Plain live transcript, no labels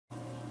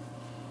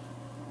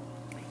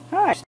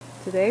Hi,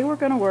 today we're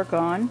going to work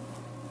on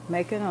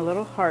making a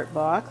little heart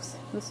box.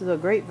 This is a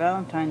great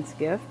Valentine's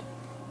gift.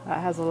 It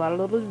has a lot of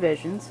little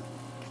divisions.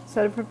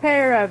 So to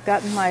prepare, I've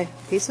gotten my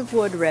piece of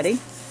wood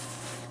ready.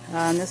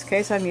 In this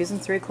case I'm using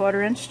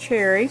 3/4 inch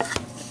cherry.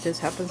 This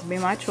happens to be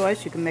my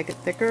choice. You can make it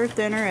thicker or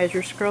thinner as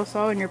your scroll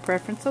saw and your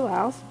preference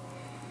allows.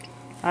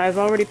 I've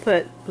already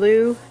put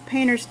blue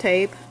painter's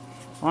tape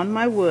on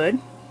my wood.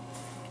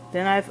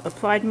 Then I've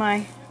applied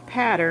my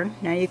pattern.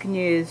 Now you can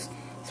use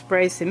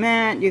spray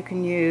cement, you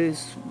can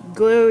use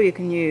glue, you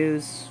can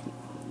use,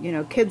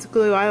 kids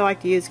glue. I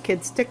like to use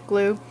kids stick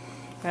glue.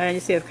 You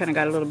see I've kind of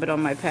got a little bit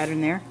on my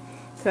pattern there.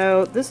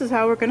 So this is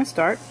how we're going to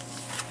start.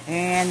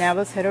 And now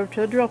let's head over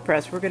to a drill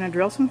press. We're going to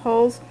drill some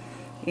holes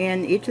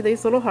in each of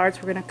these little hearts.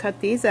 We're going to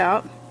cut these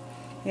out,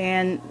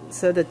 and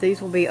so that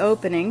these will be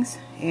openings,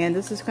 and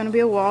this is going to be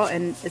a wall,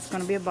 and it's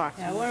going to be a box.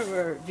 Now one of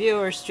our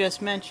viewers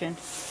just mentioned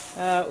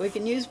we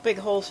can use big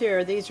holes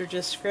here. These are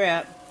just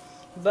scrap.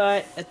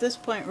 But at this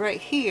point right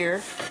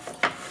here,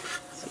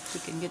 see if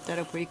we can get that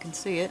up where you can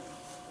see it.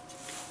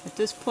 At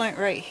this point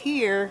right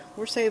here,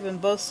 we're saving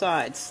both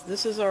sides.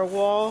 This is our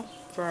wall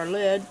for our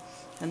lid,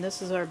 and this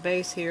is our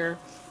base here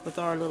with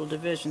our little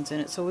divisions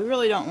in it. So we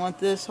really don't want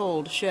this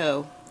hole to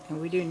show,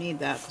 and we do need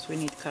that because we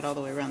need to cut all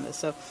the way around this.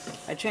 So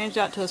I changed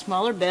out to a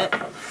smaller bit,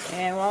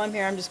 and while I'm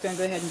here I'm just going to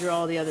go ahead and drill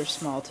all the others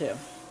small too.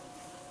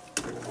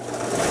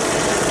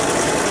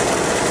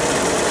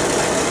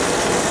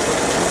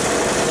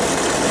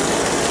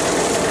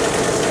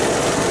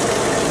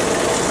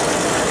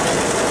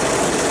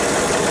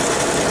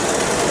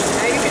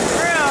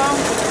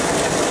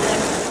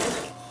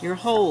 Your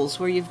holes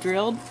where you've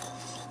drilled,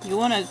 you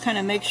want to kind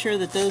of make sure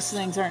that those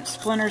things aren't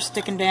splinters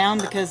sticking down,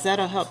 because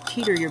that'll help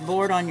teeter your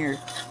board on your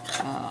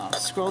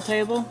scroll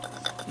table,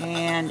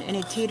 and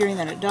any teetering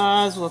that it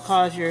does will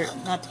cause your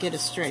not to get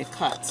as straight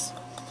cuts.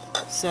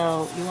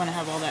 So you want to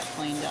have all that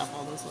cleaned up,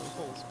 all those little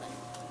holes back.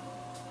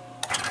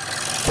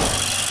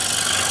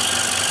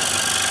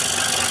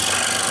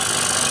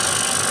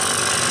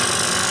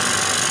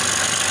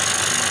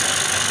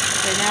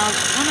 Okay, now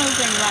one other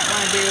thing you might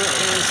want to do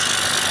is,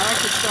 I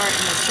like to start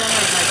in the center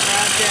of my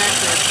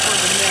project or toward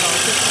the middle.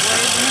 It just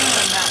avoids me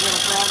on that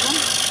little problem.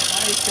 One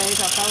of these days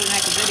I'll probably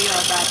make a video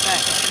about that,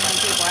 because so many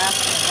people ask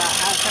me about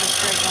how to cut a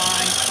straight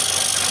line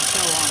and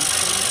so on.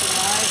 So this is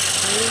my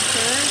smooth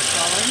curve,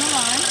 following the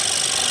line.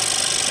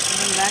 And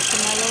then back to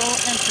my little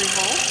entry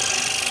hole.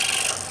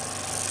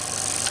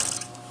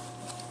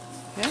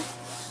 Okay,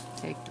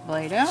 take the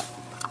blade out.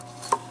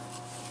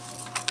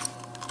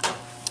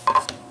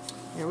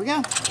 Here we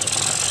go.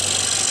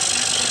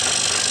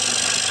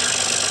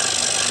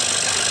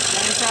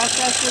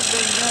 Process we've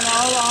been doing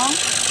all along.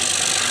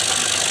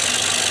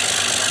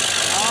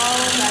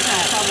 Oh,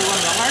 that's probably one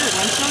of the harder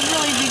ones, so it'll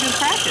really be good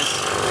practice.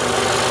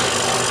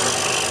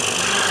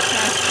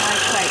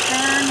 Nice tight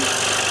turn.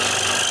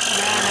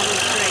 Now another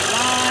straight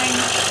line.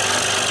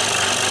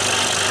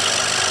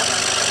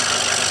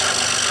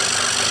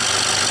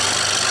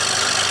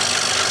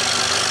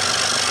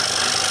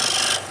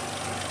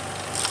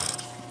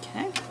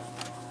 Okay.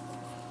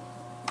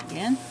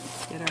 Again,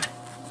 let's get our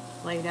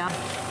blade out.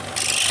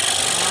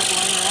 Going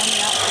around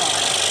the outside.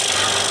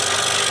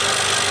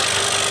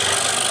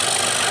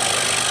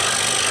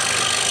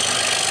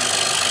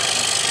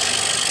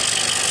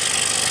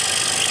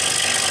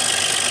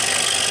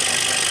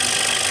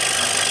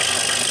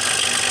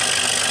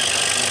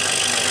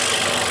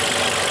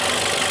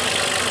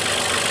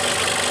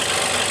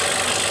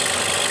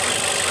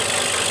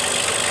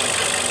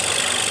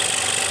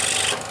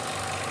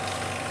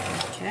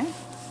 Okay.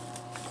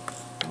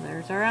 And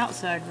there's our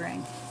outside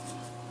ring.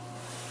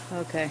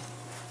 Okay.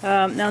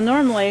 Now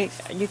normally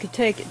you could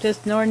take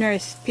just an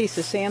ordinary piece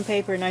of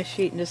sandpaper, a nice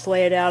sheet, and just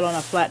lay it out on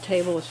a flat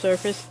table or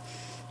surface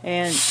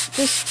and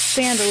just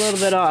sand a little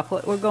bit off.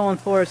 What we're going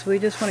for is we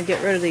just want to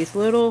get rid of these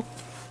little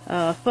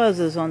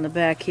fuzzes on the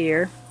back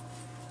here,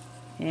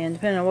 and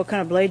depending on what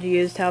kind of blade you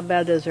used, how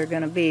bad those are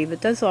going to be, but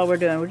that's all we're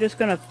doing. We're just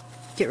going to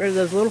get rid of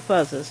those little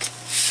fuzzes.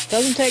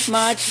 Doesn't take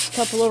much, just a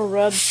couple little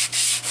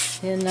rubs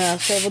in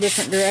several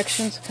different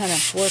directions to kind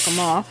of work them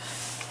off.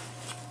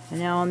 And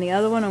now on the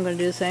other one I'm going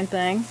to do the same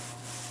thing.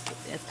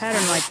 A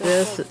pattern like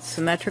this, it's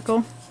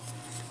symmetrical.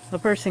 A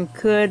person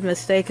could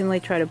mistakenly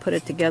try to put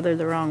it together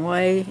the wrong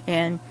way,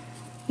 and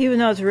even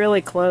though it's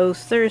really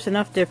close, there's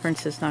enough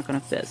difference it's not going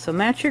to fit. So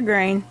match your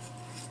grain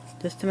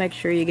just to make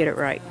sure you get it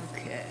right.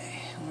 Okay,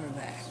 we're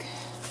back.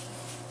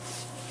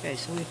 Okay,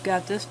 so we've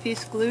got this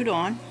piece glued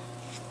on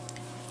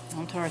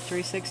onto our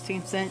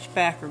 3/16 inch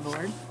backer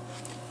board.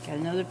 Got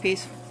another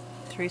piece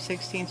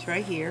 3/16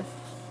 right here,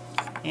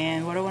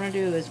 and what I want to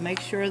do is make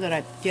sure that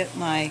I get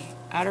my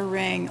outer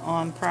ring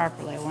on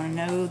properly. I want to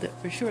know that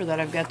for sure that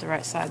I've got the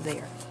right side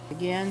there.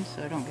 Again,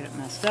 so I don't get it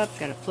messed up,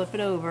 got to flip it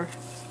over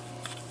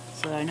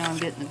so that I know I'm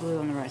getting the glue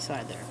on the right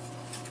side there.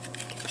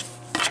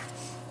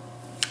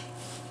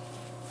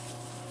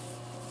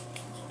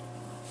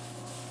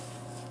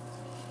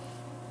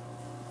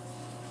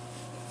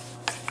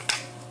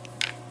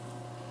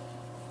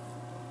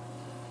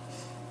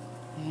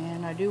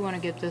 And I do want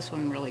to get this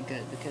one really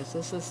good, because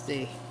this is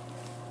the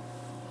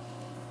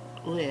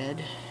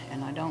lid,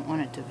 and I don't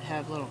want it to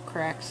have little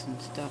cracks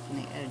and stuff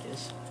in the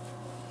edges.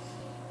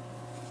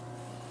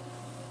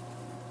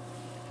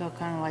 I feel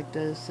kind of like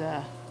those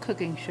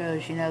cooking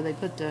shows, you know, they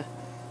put the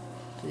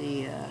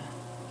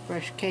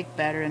fresh cake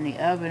batter in the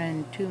oven,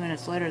 and 2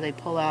 minutes later they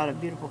pull out a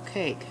beautiful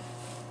cake.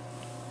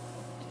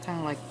 It's kind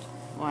of like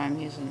why I'm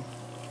using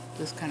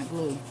this kind of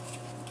glue.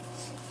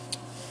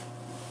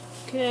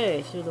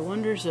 Okay, so the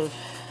wonders of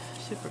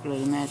super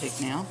glue magic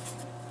now.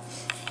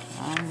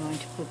 I'm going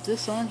to put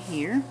this on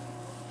here,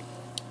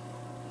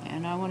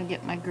 and I want to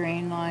get my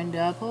grain lined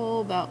up,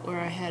 about where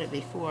I had it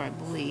before, I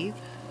believe,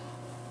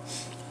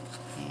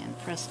 and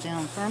press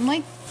down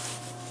firmly.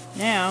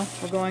 Now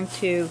we're going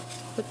to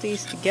put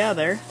these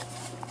together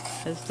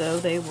as though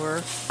they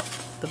were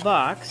the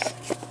box.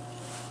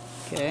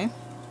 Okay.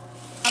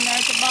 Down there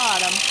at the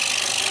bottom.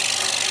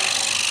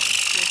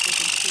 See if we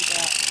can see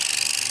that.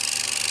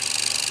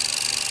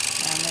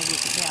 Maybe you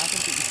can, yeah, I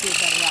think you can see it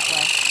better that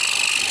way.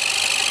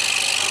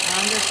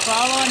 I'm just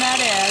following that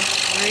edge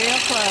real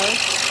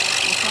close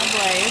with my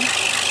blade.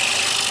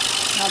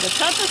 Now the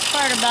toughest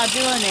part about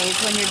doing these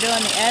when you're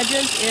doing the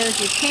edges is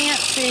you can't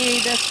see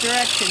this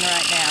direction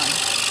right now.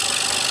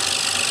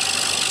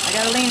 I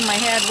gotta lean my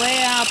head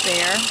way out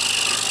there,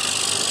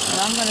 and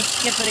I'm gonna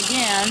skip it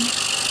again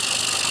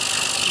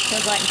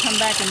because I can come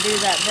back and do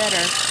that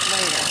better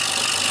later.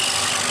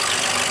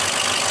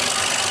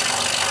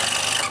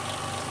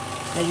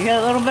 Did you hear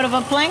a little bit of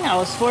a pling? I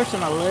was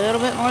forcing a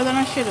little bit more than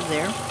I should have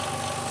there.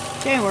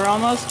 Okay, we're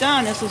almost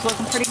done. This is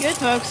looking pretty good,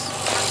 folks.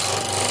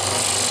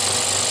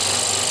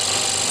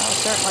 Well,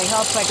 it certainly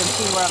helps I can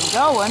see where I'm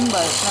going,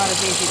 but it's not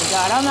as easy to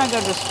guide. I'm not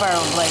good with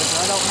spiral blades.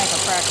 I don't make a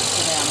practice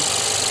of them,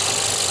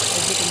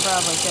 as you can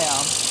probably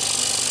tell.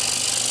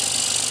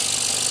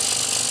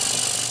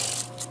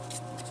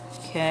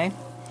 Okay,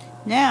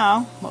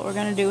 now what we're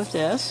going to do with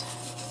this,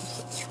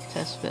 let's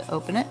test fit,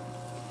 open it.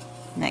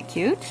 Isn't that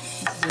cute?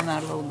 Let's zoom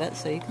out a little bit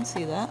so you can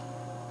see that.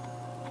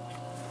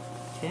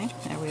 Okay,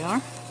 there we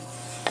are.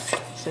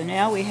 So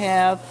now we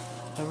have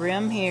a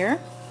rim here.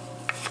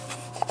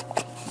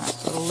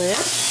 Nice little lid.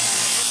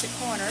 Hit the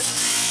corners.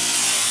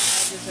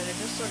 Edges that are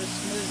just sort of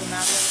smooth them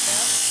out a little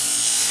bit.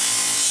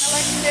 I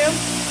like to do,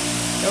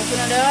 open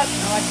it up.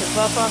 I like to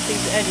buff off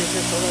these edges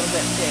just a little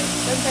bit too.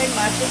 Doesn't take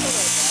much, just a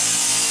little bit.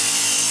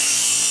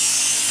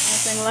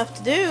 Only thing left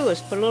to do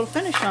is put a little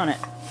finish on it.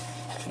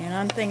 And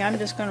I'm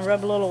just going to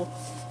rub a little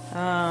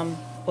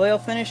oil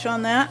finish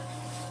on that,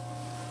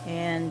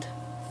 and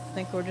I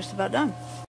think we're just about done.